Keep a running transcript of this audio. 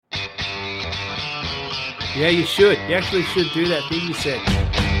Yeah, you should. You actually should do that thing you said.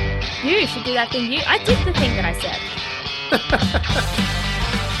 You should do that thing. I did the thing that I said.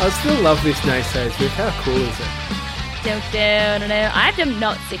 I still love this Naysayers riff. How cool is it? I'm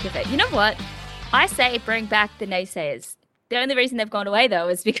not sick of it. You know what? I say bring back the Naysayers. The only reason they've gone away, though,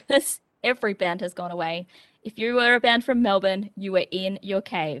 is because every band has gone away. If you were a band from Melbourne, you were in your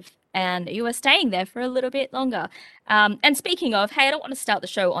cave and you were staying there for a little bit longer. And speaking of, hey, I don't want to start the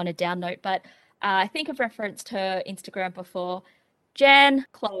show on a down note, but I think I've referenced her Instagram before. Jan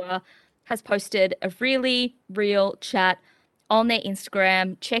Clower has posted a really real chat on their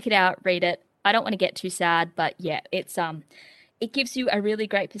Instagram. Check it out, read it. I don't want to get too sad, but yeah, it gives you a really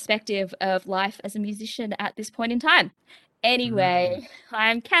great perspective of life as a musician at this point in time. Anyway,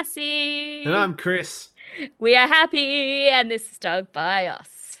 I'm Cassie. And I'm Chris. We are happy, and this is Dug by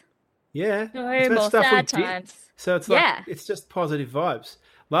Us. Yeah. No more sad times. So it's like, it's just positive vibes.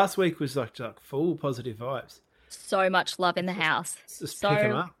 Last week was like full positive vibes. So much love in the house. Just pick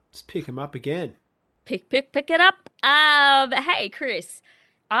them up. Just pick them up again. Pick it up. Hey, Chris,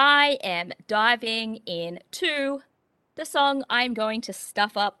 I am diving into the song I'm going to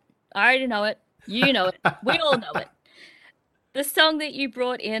stuff up. I already know it. You know it. We all know it. The song that you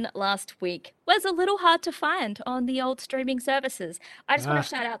brought in last week was a little hard to find on the old streaming services. I just want to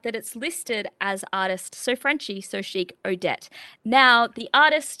shout out that it's listed as artist So Frenchy, So Chic, Odette. Now, the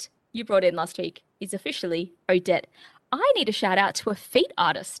artist you brought in last week is officially Odette. I need a shout out to a feat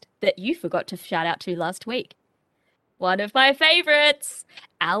artist that you forgot to shout out to last week. One of my favorites,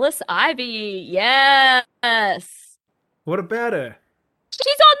 Alice Ivy. Yes. What about her?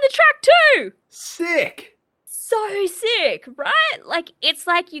 She's on the track too. Sick. So sick, right? Like, it's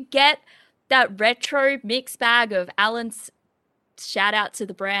like you get that retro mix bag of Alan's shout out to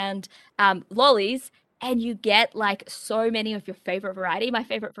the brand lollies, and you get like so many of your favorite variety. My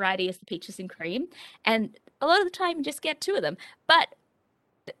favorite variety is the peaches and cream, and a lot of the time you just get 2 of them. But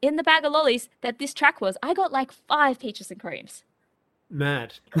in the bag of lollies that this track was, I got like 5 peaches and creams.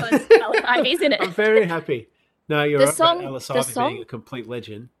 Mad. Because Alice Ivy's in it. I'm very happy. No, you're right about Alice Ivy being a complete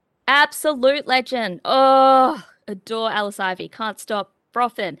legend. Absolute legend. Oh, adore Alice Ivy. Can't stop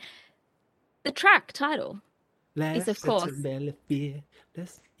frothing. The track title is, of course...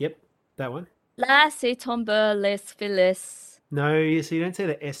 Yep, that one. La se tombe les filles. No, you see, you don't say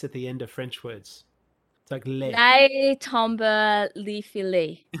the S at the end of French words. It's like le. La tombe les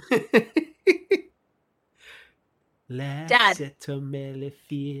filles. Dad.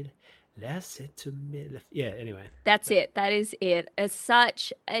 Yeah, anyway. That's it. That is it. It's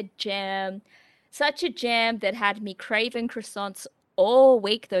such a jam. Such a jam that had me craving croissants all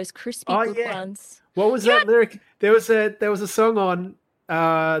week, those crispy ones. What was that lyric? There was a song on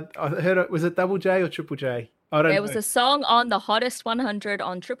I heard it, was it Double J or Triple J? I don't know. There was a song on the Hottest 100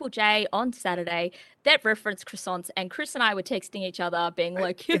 on Triple J on Saturday that referenced croissants, and Chris and I were texting each other being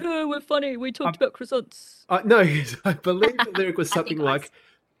like, yeah, we're funny, we talked about croissants. No, I believe the lyric was something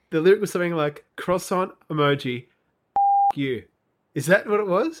like croissant emoji, you. Is that what it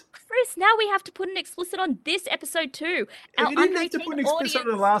was? Chris, now we have to put an explicit on this episode too. You didn't have to put an explicit on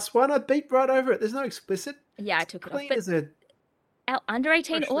the last one. I beat right over it. There's no explicit. Yeah, I took it off. But our under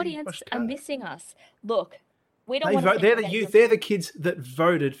 18 audience are missing us. Look, we don't want to... They're the youth. They're the kids that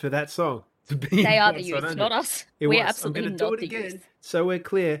voted for that song. They are the youth, not us. We're absolutely not the youth. I'm going to do it again, so we're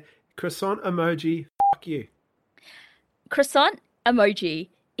clear. Croissant emoji, you. Croissant emoji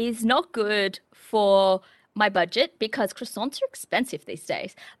is not good for my budget because croissants are expensive these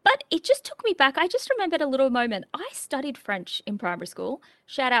days. But it just took me back. I just remembered a little moment. I studied French in primary school.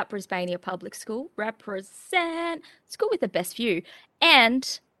 Shout out Brisbania Public School. Represent. School with the best view.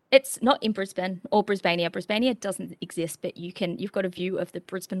 And it's not in Brisbane or Brisbania. Brisbania doesn't exist, but you've got a view of the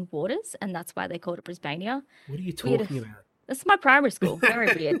Brisbane waters, and that's why they called it Brisbania. What are you talking about? That's my primary school.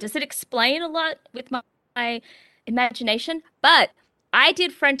 Very weird. Does it explain a lot with my imagination? But I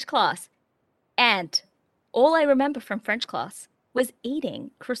did French class, and all I remember from French class was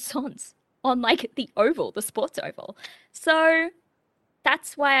eating croissants on like the oval, the sports oval. So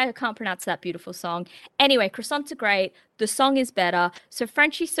that's why I can't pronounce that beautiful song. Anyway, croissants are great. The song is better. So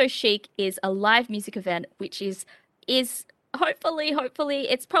Frenchy So Chic is a live music event, which is hopefully,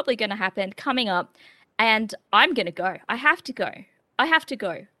 it's probably going to happen coming up. And I'm going to go. I have to go.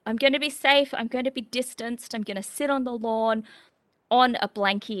 I'm going to be safe. I'm going to be distanced. I'm going to sit on the lawn on a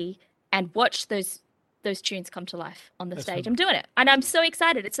blankie and watch those tunes come to life on the stage. I'm doing it. And I'm so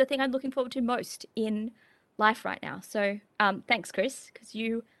excited. It's the thing I'm looking forward to most in life right now. So thanks, Chris, because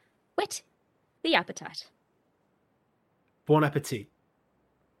you whet the appetite. Bon appetit.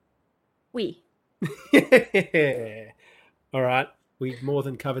 Oui. Yeah. All right. We've more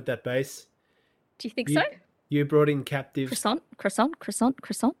than covered that base. Do you think You, so? you brought in captives. Croissant.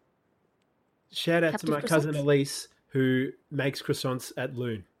 Shout out to Captive my cousin croissants? Elise, who makes croissants at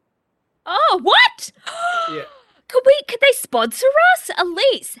Loon. Oh, what? Yeah. Could they sponsor us?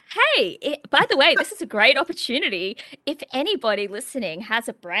 Elise, hey, by the way, this is a great opportunity. If anybody listening has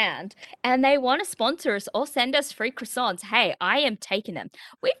a brand and they want to sponsor us or send us free croissants, hey, I am taking them.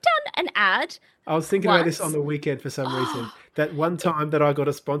 We've done an ad I was thinking about this on once. the weekend for some reason. Oh, That one time that I got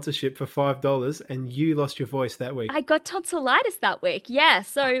a sponsorship for $5 and you lost your voice that week. I got tonsillitis that week. Yeah,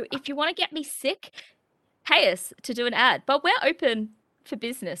 so if you want to get me sick, pay us to do an ad. But we're open for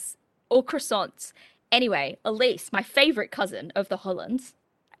business or croissants. Anyway, Elise, my favorite cousin of the Hollands,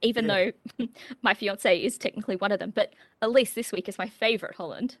 even Yeah. though my fiance is technically one of them, but Elise this week is my favorite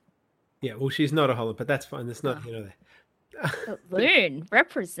Holland. Yeah, well, she's not a Holland, but that's fine. That's not, Oh, there. but But Loon,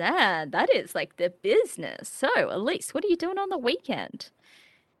 represent. That is like the business. So, Elise, what are you doing on the weekend?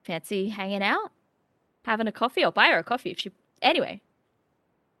 Fancy hanging out? Having a coffee? I'll buy her a coffee if she. Anyway,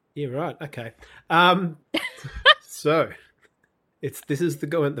 yeah, right. Okay. Um, so this is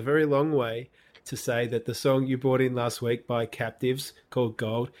going the very long way to say that the song you brought in last week by Captives called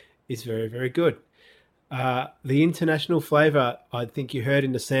Gold is very, very good. The international flavor, I think you heard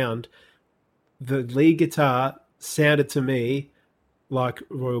in the sound, the lead guitar sounded to me like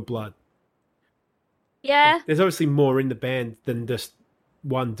Royal Blood. yeah, There's obviously more in the band than just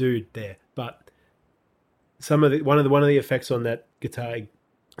one dude there, but one of the effects on that guitar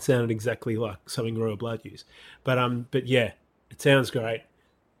sounded exactly like something Royal Blood used. But yeah, it sounds great.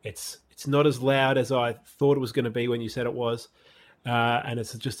 It's not as loud as I thought it was going to be when you said it was, and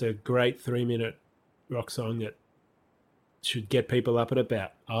it's just a great 3-minute rock song that should get people up and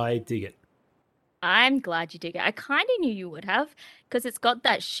about. I dig it. I'm glad you dig it. I kind of knew you would have because it's got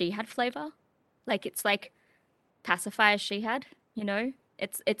that she had flavor. Like it's like pacifier she had, you know?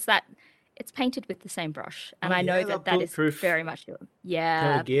 It's that it's painted with the same brush. And Oh I know yeah, that that that is bulletproof very much your kind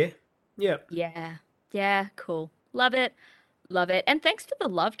yeah, of gear. Yeah, yeah. Yeah, cool. Love it. Love it. And thanks for the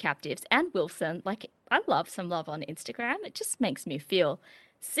love captives and Wilson. Like I love some love on Instagram. It just makes me feel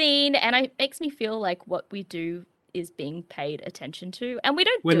seen and it makes me feel like what we do is being paid attention to. And we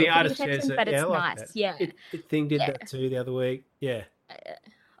don't when do the it for the artist shares attention, it, but yeah, I it's like nice. that. Yeah. It thing did Yeah. that too the other week. Yeah.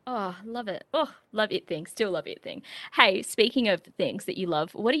 Oh, love it. Oh, love it thing. Still love it thing. Hey, speaking of things that you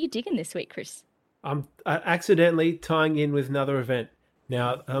love, what are you digging this week, Chris? I'm accidentally tying in with another event.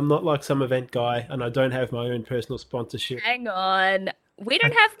 Now, I'm not like some event guy, and I don't have my own personal sponsorship. Hang on. We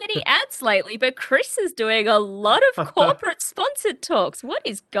don't have many ads lately, but Chris is doing a lot of corporate sponsored talks. What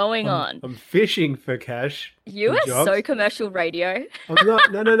is going on? I'm fishing for cash You and are so jobs. commercial radio. I'm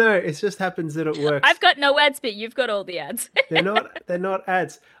not. No, no, no. It just happens that it I've works. got no ads, but you've got all the ads. They're not. They're not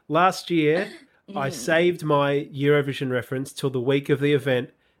ads. Last year, I Mm. saved my Eurovision reference till the week of the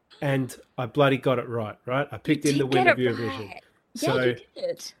event, and I bloody got it right. Right. I You picked in the did get winner of it Eurovision. right. Yeah, you So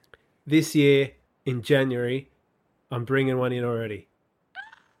did. this year in January, I'm bringing one in already.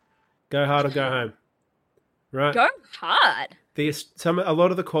 Go hard or go home. Right. Go hard. A lot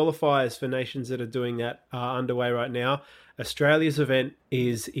of the qualifiers for nations that are doing that are underway right now. Australia's event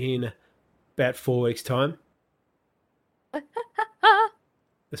is in about 4 weeks' time.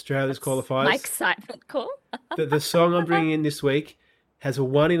 Australia's That's my qualifiers. excitement call. The song I'm bringing in this week has a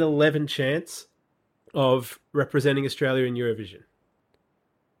 1 in 11 chance of representing Australia in Eurovision.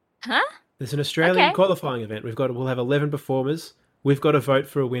 Huh? There's an Australian Okay. qualifying event. We'll have 11 performers. We've got to vote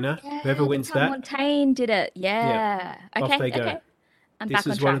for a winner. Whoever Yeah, that's wins how that, Montaigne did it. yeah, Yeah. off Okay, they go. okay. I'm This back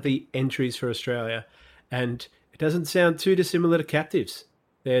on is one of track. the entries for Australia, and it doesn't sound too dissimilar to Captives.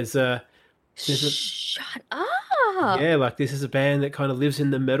 There's a there's a Shut up. yeah, like this is a band that kind of lives in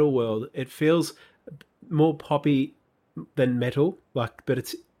the metal world. It feels more poppy than metal, like, but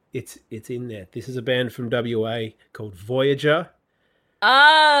it's in there. This is a band from WA called Voyager,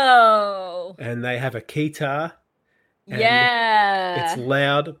 Oh, and they have a guitar, and it's yeah.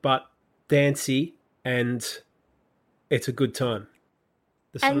 loud but dancey, and it's a good time.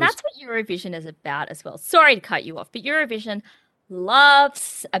 The And song is that's what Eurovision is about as well. Sorry to cut you off, but Eurovision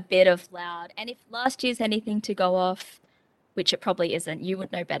loves a bit of loud. And if last year's anything to go off, which it probably isn't, you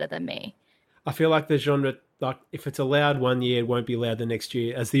would know better than me. I feel like the genre, like if it's allowed one year, it won't be allowed the next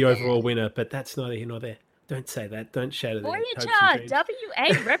year as the overall winner. But that's neither here nor there. Don't say that. Don't shatter their hopes and Voyager, dreams.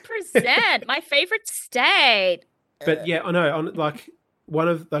 WA represent, my favorite state. But yeah, I know. Like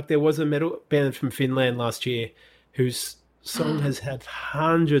there was a metal band from Finland last year whose song has had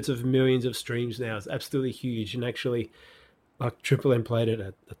hundreds of millions of streams now. It's absolutely huge, and actually, like Triple M played it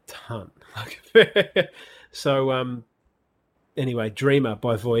a ton. Like, so anyway, Dreamer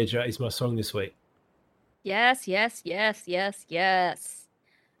by Voyager is my song this week. Yes, yes, yes, yes, yes.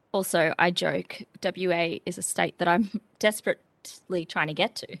 Also, I joke, WA is a state that I'm desperately trying to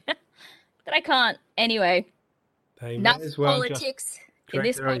get to, but I can't. Anyway, They may enough as well just politics in create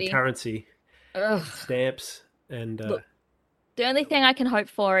this their own body. currency Ugh. and stamps and Look, the only thing I can hope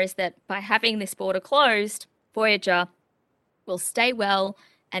for is that by having this border closed, Voyager will stay well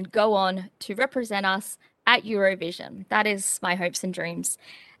and go on to represent us at Eurovision. That is my hopes and dreams.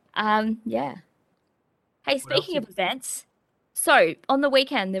 Yeah. Hey, what else? speaking of events, so on the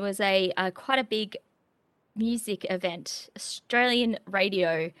weekend there was a quite a big music event, Australian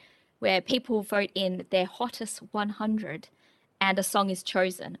radio, where people vote in their hottest 100 and a song is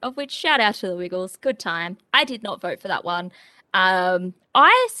chosen, of which shout out to the Wiggles, good time. I did not vote for that one.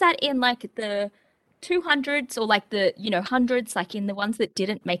 I sat in like the 200s or like the, hundreds, like in the ones that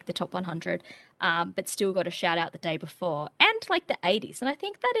didn't make the top 100, but still got a shout out the day before, and like the 80s. And I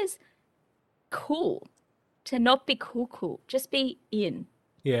think that is cool to not be cool, just be in.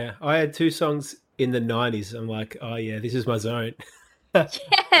 Yeah, I had two songs in the 90s. I'm like, oh yeah, this is my zone.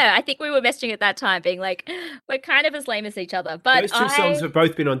 Yeah, I think we were messaging at that time, being like, we're kind of as lame as each other. But Those two songs have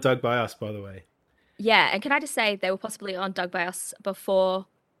both been on Doug by Us, by the way. yeah, and can I just say they were possibly on Doug by Us before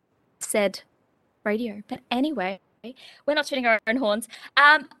said radio. But anyway, we're not shooting our own horns.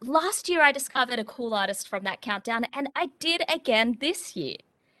 Last year I discovered a cool artist from that countdown, and I did again this year.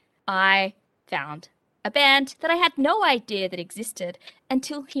 I found a band that I had no idea that existed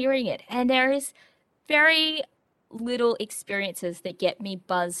until hearing it, and there is very little experiences that get me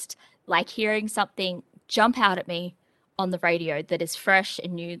buzzed, like hearing something jump out at me on the radio that is fresh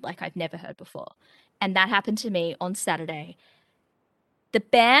and new, like I've never heard before. And that happened to me on Saturday. The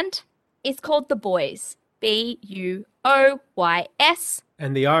band is called The Boys, Buoys.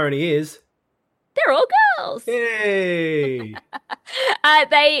 And the irony is, They're all girls. hey,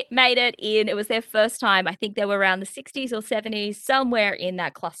 They made it in, it was their first time. I think they were around the 60s or 70s, somewhere in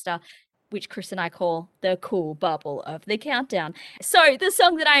that cluster, which Chris and I call the cool bubble of the countdown. So the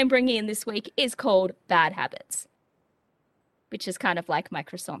song that I am bringing in this week is called Bad Habits, which is kind of like my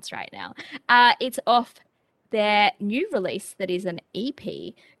croissants right now. It's off their new release that is an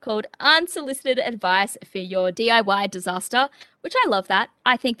EP called Unsolicited Advice for Your DIY Disaster, which I love that.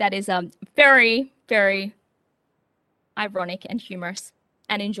 I think that is very, very ironic and humorous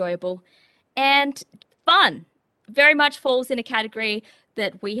and enjoyable and fun. Very much falls in a category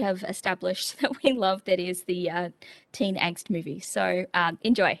that we have established that we love, that is the teen angst movie. So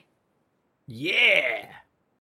enjoy. yeah.